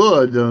 Oh,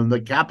 good,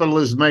 the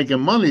capitalist is making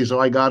money, so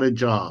I got a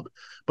job.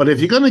 But if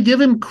you're going to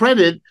give him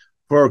credit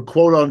for,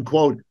 quote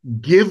unquote,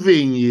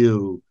 giving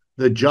you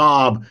the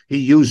job he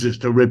uses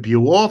to rip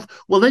you off,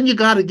 well, then you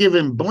got to give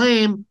him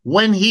blame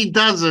when he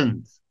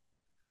doesn't.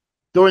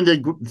 During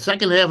the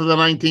second half of the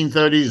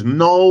 1930s,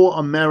 no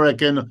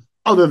American,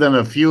 other than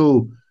a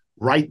few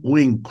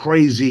right-wing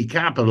crazy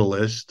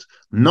capitalists,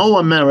 no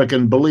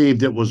American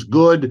believed it was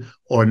good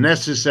or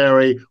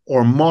necessary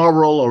or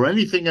moral or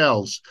anything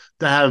else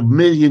to have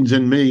millions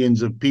and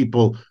millions of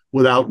people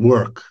without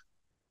work.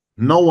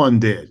 No one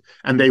did.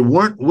 And they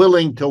weren't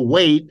willing to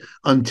wait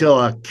until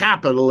a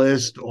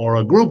capitalist or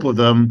a group of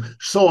them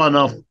saw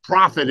enough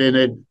profit in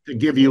it to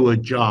give you a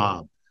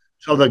job.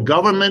 So the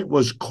government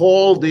was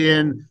called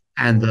in,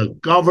 and the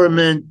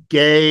government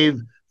gave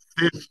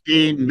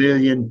 15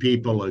 million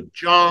people a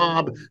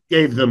job,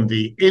 gave them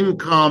the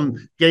income,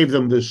 gave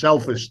them the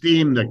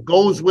self-esteem that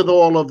goes with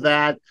all of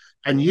that,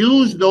 and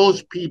used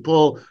those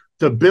people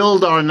to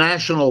build our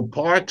national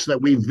parks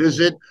that we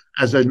visit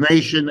as a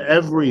nation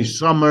every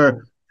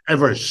summer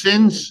ever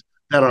since,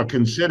 that are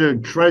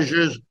considered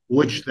treasures,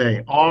 which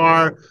they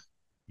are.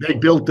 They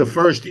built the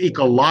first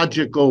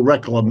ecological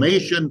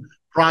reclamation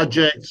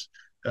projects.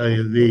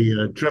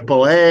 The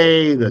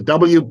AAA, the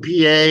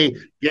WPA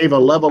gave a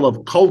level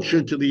of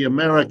culture to the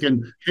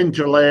American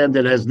hinterland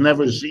that has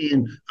never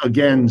seen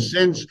again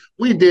since.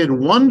 We did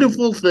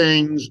wonderful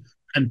things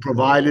and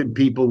provided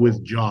people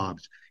with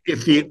jobs.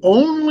 If the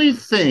only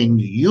thing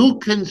you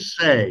can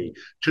say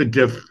to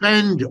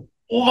defend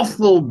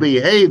awful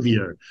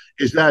behavior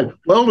is that,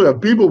 well, there are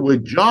people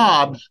with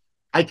jobs,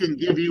 I can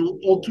give you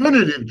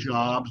alternative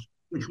jobs,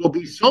 which will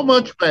be so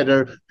much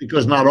better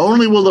because not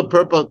only will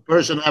the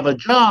person have a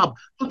job,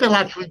 but they'll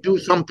actually do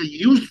something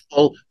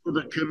useful for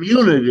the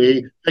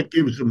community that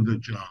gives them the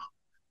job.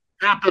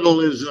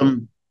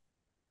 Capitalism,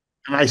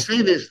 and I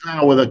say this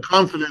now with a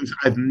confidence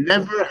I've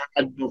never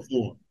had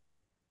before,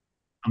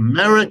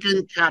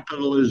 American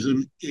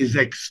capitalism is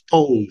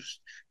exposed.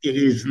 It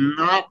is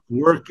not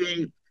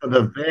working for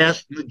the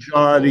vast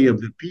majority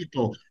of the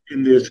people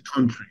in this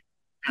country.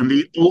 And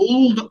the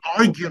old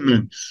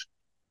arguments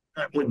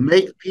that would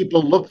make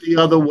people look the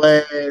other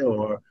way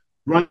or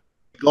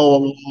go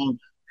along,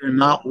 they're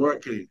not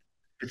working.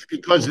 It's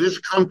because this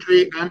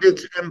country and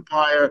its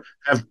empire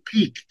have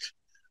peaked.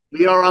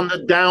 We are on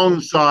the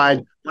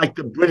downside, like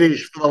the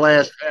British for the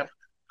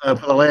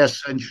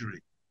last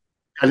century,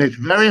 and it's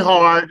very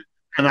hard.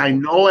 And I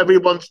know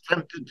everyone's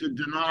tempted to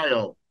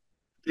denial.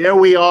 There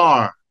we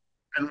are,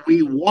 and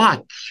we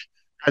watch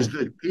as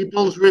the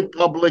People's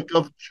Republic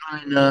of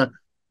China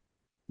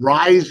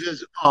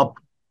rises up.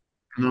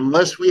 And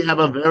unless we have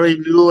a very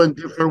new and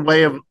different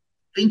way of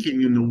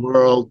thinking in the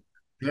world,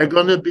 they're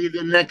going to be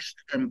the next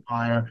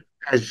empire,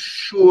 as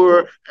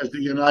sure as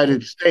the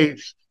United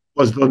States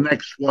was the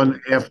next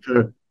one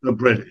after the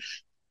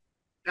British.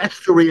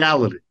 That's the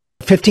reality.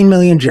 15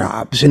 million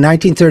jobs in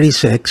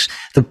 1936.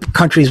 The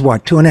country's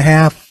what,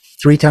 2.5,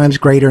 3 times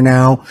greater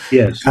now?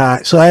 Yes.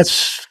 So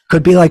that's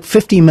could be like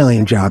 50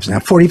 million jobs now,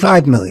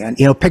 45 million.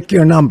 Pick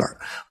your number.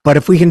 But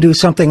if we can do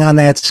something on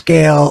that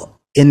scale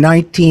in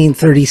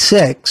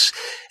 1936,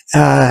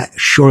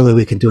 surely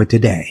we can do it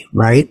today,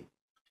 right?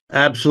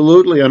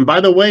 Absolutely. And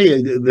by the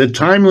way, the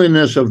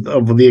timeliness of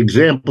the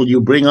example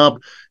you bring up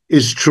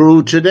is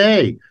true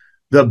today.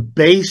 The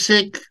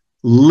basic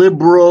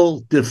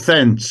liberal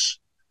defense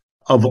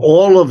of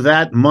all of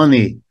that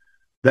money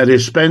that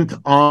is spent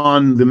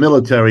on the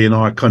military in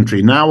our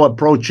country, now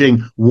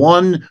approaching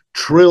 $1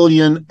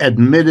 trillion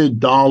admitted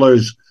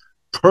dollars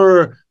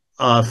per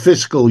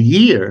fiscal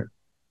year,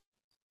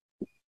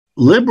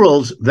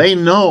 liberals, they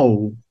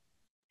know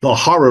the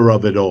horror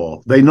of it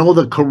all. They know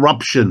the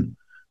corruption.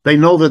 They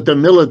know that the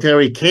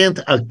military can't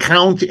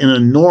account in a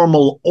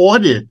normal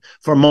audit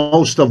for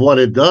most of what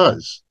it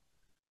does.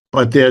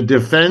 But their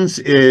defense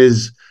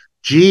is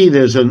gee,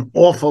 there's an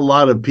awful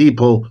lot of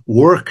people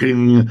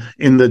working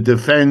in the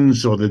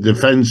defense or the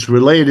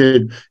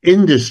defense-related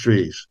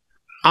industries.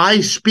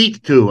 I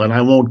speak to, and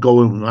I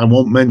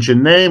won't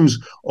mention names,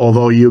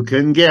 although you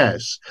can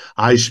guess.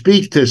 I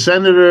speak to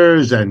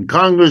senators and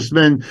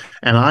congressmen,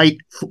 and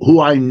who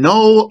I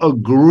know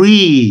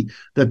agree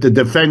that the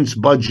defense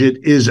budget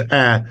is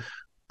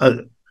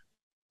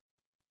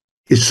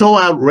so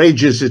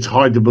outrageous it's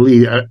hard to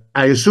believe.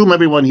 I assume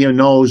everyone here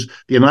knows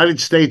the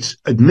United States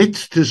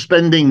admits to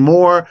spending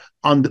more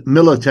on the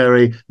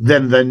military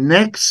than the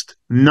next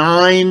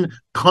 9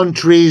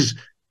 countries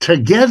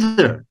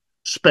together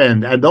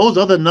spend. And those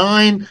other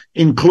 9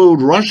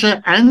 include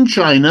Russia and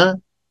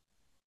China.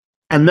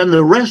 And then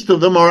the rest of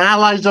them are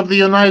allies of the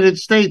United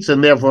States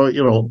and therefore,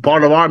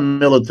 part of our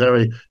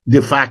military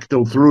de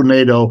facto through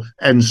NATO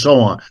and so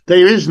on.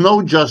 There is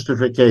no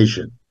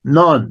justification,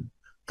 none,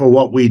 for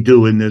what we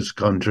do in this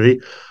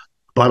country.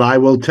 But I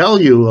will tell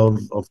you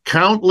of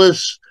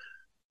countless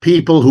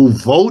people who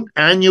vote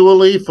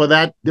annually for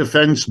that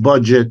defense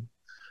budget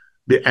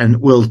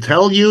and will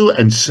tell you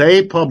and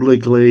say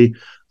publicly,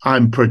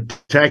 I'm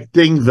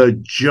protecting the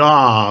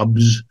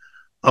jobs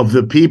of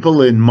the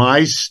people in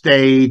my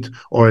state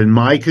or in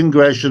my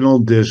congressional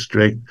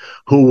district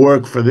who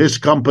work for this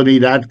company,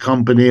 that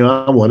company,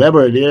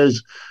 whatever it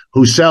is,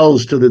 who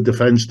sells to the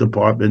Defense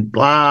Department,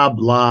 blah,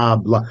 blah,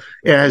 blah.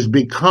 It has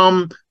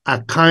become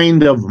a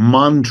kind of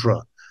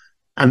mantra.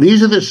 And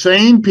these are the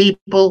same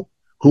people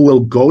who will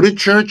go to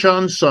church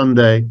on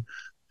Sunday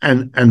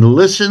and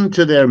listen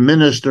to their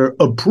minister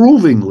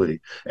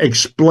approvingly,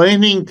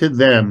 explaining to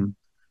them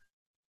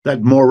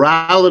that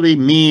morality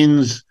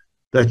means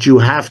that you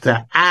have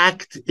to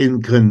act in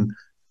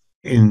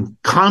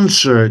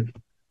concert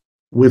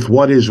with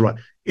what is right.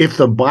 If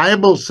the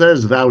Bible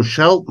says thou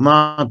shalt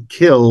not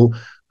kill,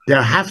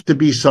 there have to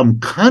be some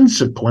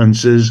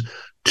consequences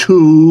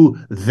to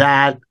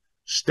that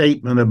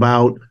statement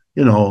about,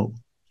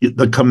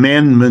 the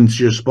commandments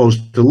you're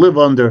supposed to live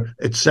under,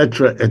 et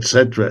cetera, et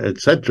cetera, et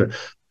cetera.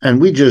 And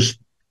we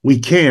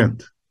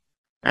can't.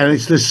 And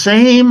it's the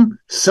same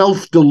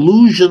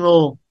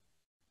self-delusional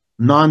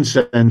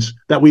nonsense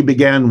that we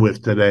began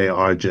with today,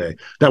 RJ,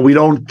 that we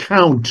don't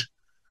count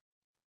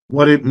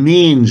what it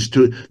means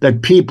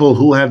that people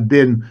who have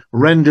been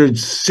rendered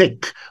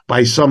sick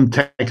by some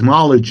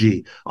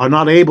technology are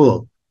not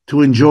able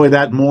to enjoy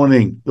that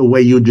morning the way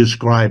you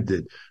described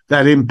it,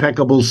 that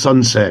impeccable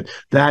sunset,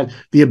 that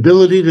the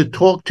ability to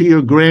talk to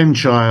your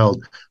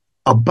grandchild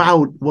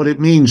about what it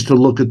means to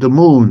look at the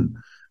moon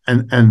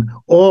and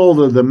all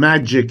the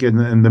magic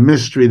and the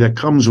mystery that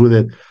comes with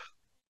it.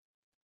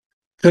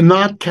 To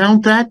not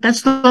count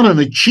that's not an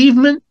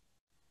achievement.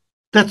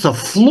 That's a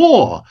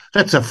flaw.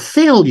 That's a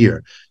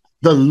failure.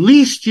 The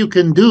least you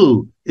can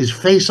do is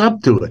face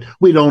up to it.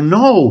 We don't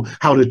know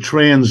how to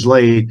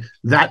translate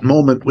that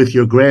moment with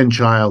your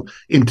grandchild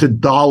into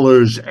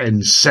dollars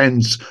and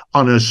cents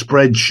on a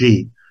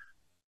spreadsheet.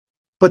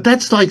 But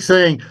that's like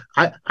saying,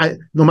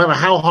 no matter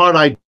how hard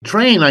I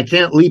train, I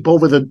can't leap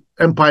over the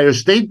Empire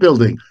State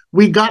Building.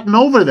 We've gotten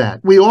over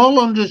that. We all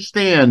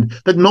understand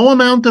that no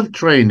amount of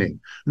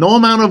training, no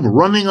amount of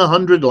running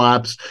 100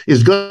 laps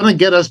is going to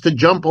get us to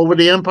jump over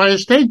the Empire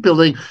State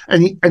Building,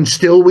 and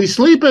still we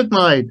sleep at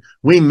night.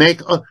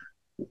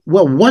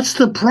 Well, what's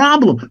the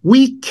problem?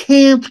 We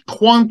can't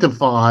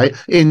quantify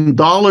in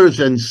dollars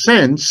and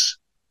cents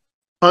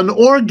an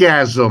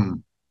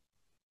orgasm,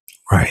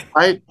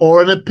 right?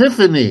 Or an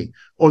epiphany,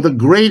 or the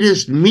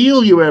greatest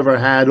meal you ever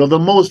had, or the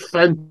most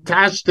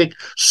fantastic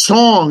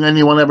song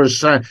anyone ever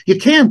sang. You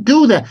can't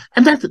do that.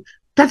 And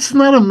that's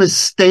not a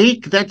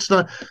mistake.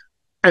 And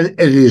it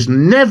is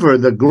never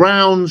the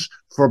grounds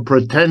for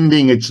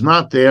pretending it's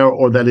not there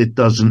or that it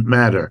doesn't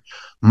matter.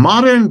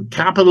 Modern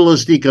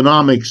capitalist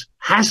economics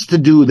has to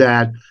do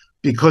that,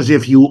 because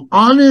if you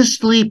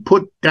honestly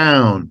put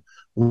down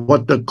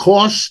what the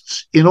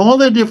costs in all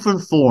their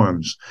different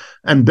forms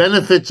and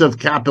benefits of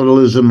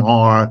capitalism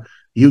are,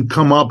 you'd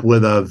come up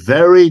with a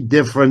very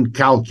different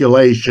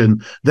calculation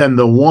than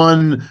the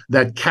one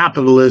that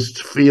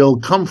capitalists feel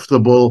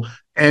comfortable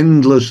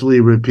endlessly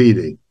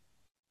repeating.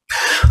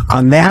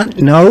 On that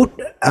note,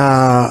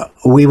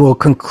 we will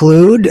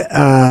conclude.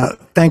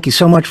 Thank you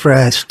so much for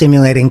a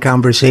stimulating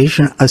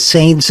conversation. A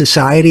sane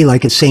society,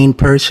 like a sane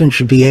person,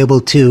 should be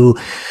able to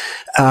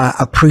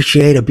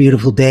appreciate a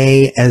beautiful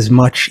day as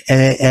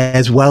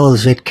well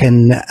as it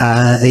can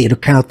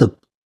count the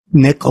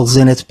nickels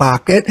in its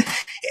pocket.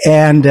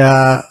 And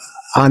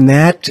on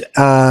that,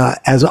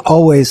 as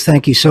always,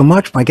 thank you so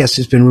much. My guest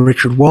has been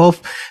Richard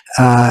Wolff,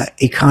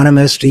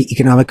 economist,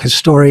 economic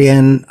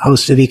historian,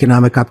 host of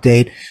Economic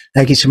Update.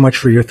 Thank you so much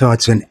for your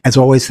thoughts. And as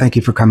always, thank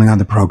you for coming on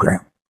the program.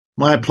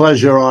 My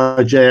pleasure,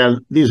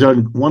 RJ. These are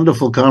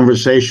wonderful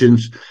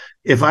conversations.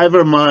 If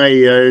ever my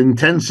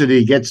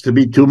intensity gets to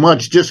be too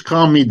much, just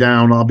calm me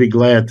down. I'll be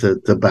glad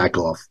to back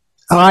off.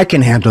 Oh, I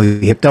can handle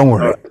you. Don't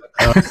worry.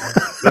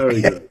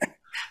 Very good.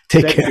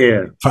 Take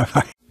care.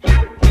 Bye-bye.